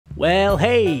Well,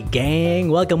 hey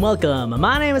gang, welcome.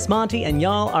 My name is Monty and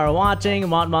y'all are watching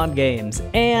Mon Games.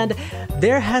 And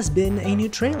there has been a new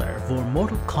trailer for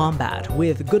Mortal Kombat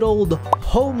with good old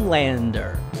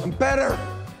Homelander. I'm better!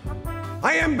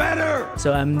 I am better!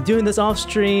 So I'm doing this off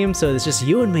stream, so it's just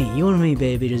you and me,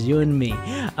 baby, just you and me.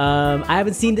 I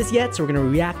haven't seen this yet, so we're gonna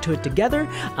react to it together.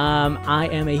 I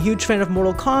am a huge fan of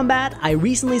Mortal Kombat. I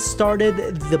recently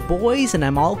started The Boys, and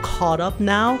I'm all caught up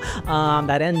now.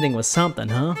 That ending was something,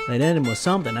 huh? That ending was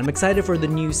something. I'm excited for the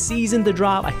new season to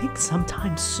drop, I think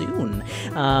sometime soon.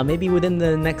 Maybe within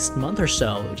the next month or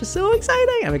so. Just so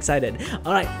exciting, I'm excited.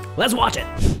 All right, let's watch it.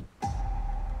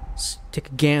 Let's take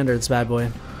a gander at this bad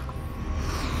boy.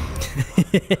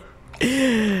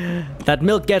 That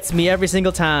milk gets me every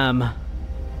single time. And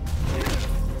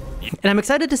I'm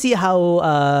excited to see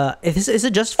how, is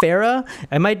it just Farah?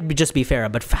 It might just be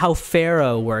Farah, but how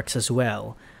Farah works as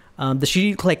well. Does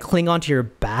she like cling onto your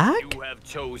back? You have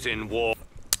chosen war.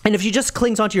 And if she just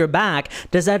clings onto your back,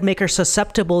 does that make her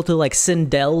susceptible to like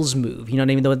Sindel's move? You know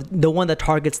what I mean? The one that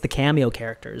targets the cameo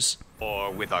characters.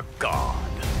 Or with a god.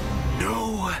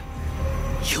 No,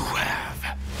 you have.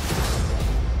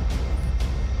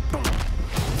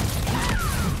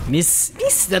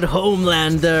 Mr.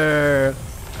 Homelander.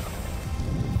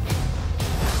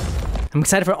 I'm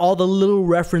excited for all the little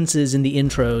references in the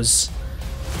intros.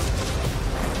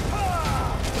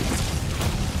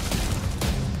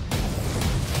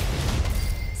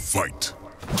 Fight.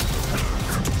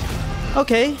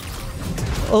 Okay.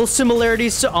 Little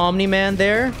similarities to Omni-Man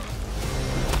there.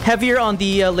 Heavier on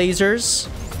the lasers.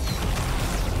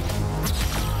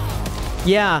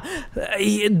 Yeah,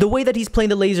 the way that he's playing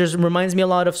the lasers reminds me a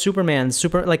lot of Superman.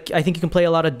 Like, I think you can play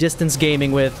a lot of distance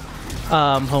gaming with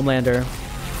Homelander.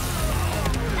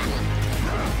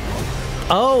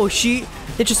 Oh,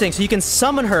 interesting. So you can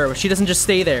summon her. She doesn't just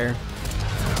stay there.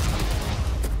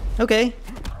 Okay.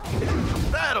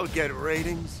 That'll get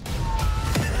ratings.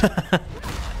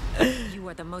 You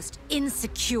are the most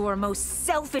insecure, most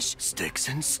selfish. Sticks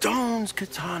and stones,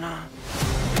 Katana.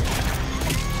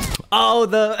 Oh,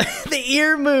 the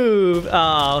ear move.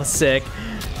 Oh, sick.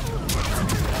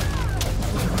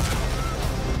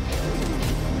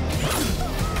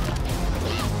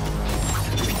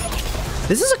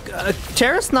 This is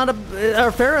Terra's not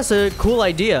or Farah's a cool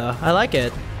idea. I like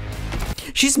it.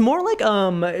 She's more like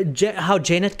how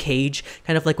Janet Cage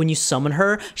kind of like when you summon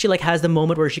her, she like has the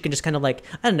moment where she can just kind of like,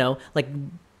 I don't know, like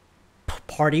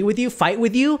party with you, fight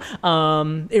with you.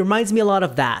 It reminds me a lot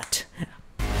of that.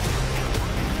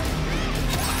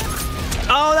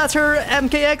 Oh, that's her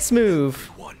MKX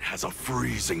move. One has a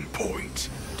freezing point.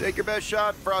 Take your best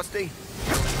shot, Frosty.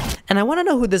 And I want to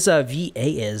know who this VA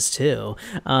is too.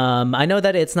 I know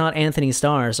that it's not Anthony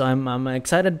Starr, so I'm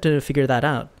excited to figure that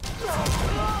out.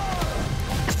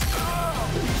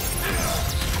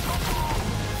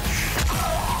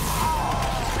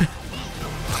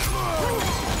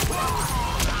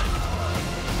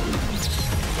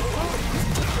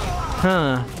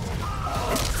 Huh.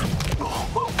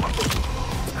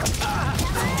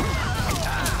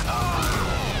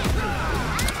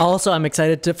 Also, I'm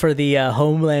excited for the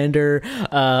Homelander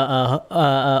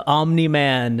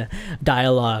Omni-Man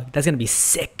dialogue. That's gonna be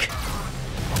sick.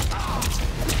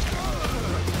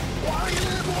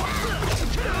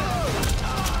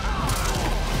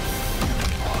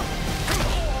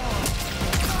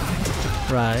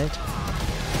 Right.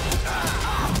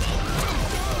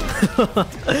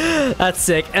 That's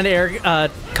sick. An air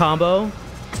combo.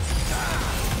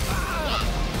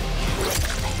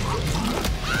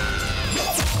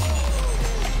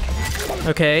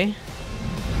 Okay.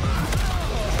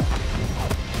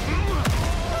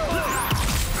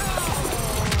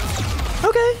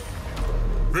 Okay.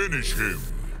 Finish him.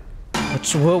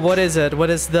 What is it?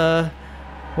 What is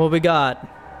what we got?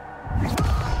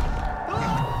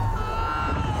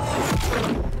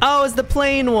 Oh, it's the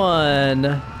plain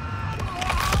one.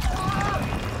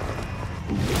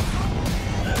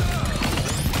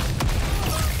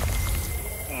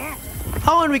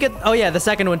 Oh, and we get, oh yeah, the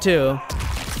second one too.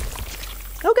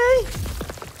 Okay.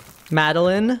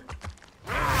 Madeline.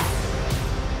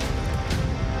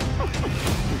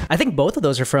 I think both of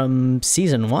those are from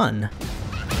season 1.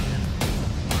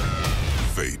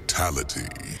 Fatality.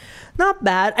 Not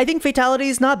bad. I think Fatality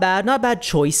is not bad. Not bad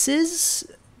choices.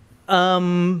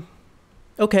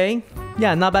 Okay.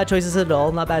 Yeah, not bad choices at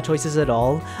all. Not bad choices at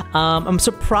all. I'm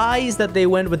surprised that they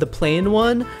went with the plain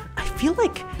one. I feel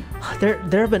like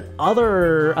there have been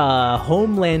other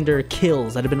Homelander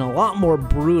kills that have been a lot more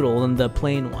brutal than the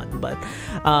plain one, but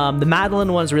the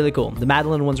Madeline one's really cool. The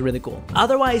Madeline one's really cool.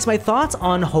 Otherwise, my thoughts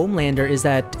on Homelander is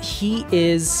that he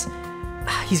is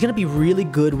he's gonna be really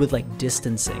good with like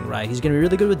distancing, right? He's gonna be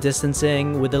really good with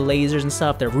distancing, with the lasers and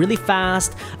stuff. They're really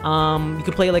fast. You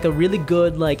could play like a really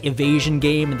good like evasion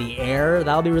game in the air.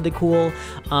 That'll be really cool.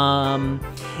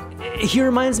 He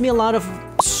reminds me a lot of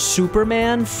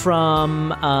Superman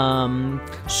from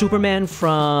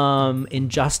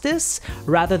Injustice,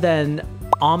 rather than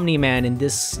Omni-Man in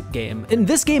this game. In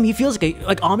this game, he feels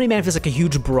like Omni-Man feels like a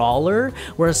huge brawler,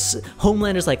 whereas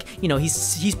Homelander's like, you know,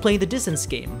 he's playing the distance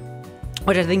game,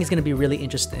 which I think is going to be really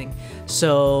interesting.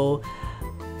 So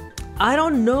I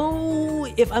don't know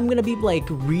if I'm gonna be like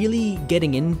really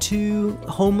getting into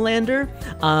Homelander.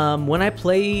 When I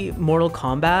play Mortal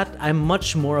Kombat, I'm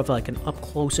much more of like an up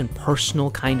close and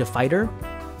personal kind of fighter.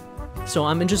 So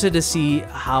I'm interested to see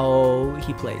how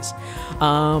he plays.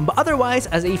 But otherwise,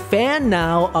 as a fan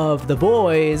now of The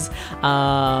Boys,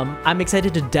 I'm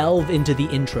excited to delve into the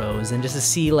intros and just to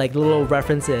see like little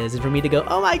references, and for me to go,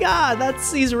 oh my god,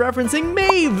 he's referencing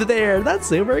Maeve there. That's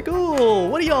super cool.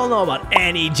 What do y'all know about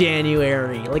Annie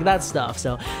January? Like that stuff.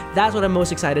 So that's what I'm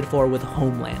most excited for with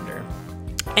Homelander.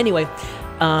 Anyway,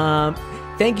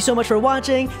 thank you so much for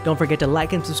watching. Don't forget to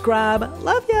like and subscribe.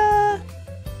 Love ya!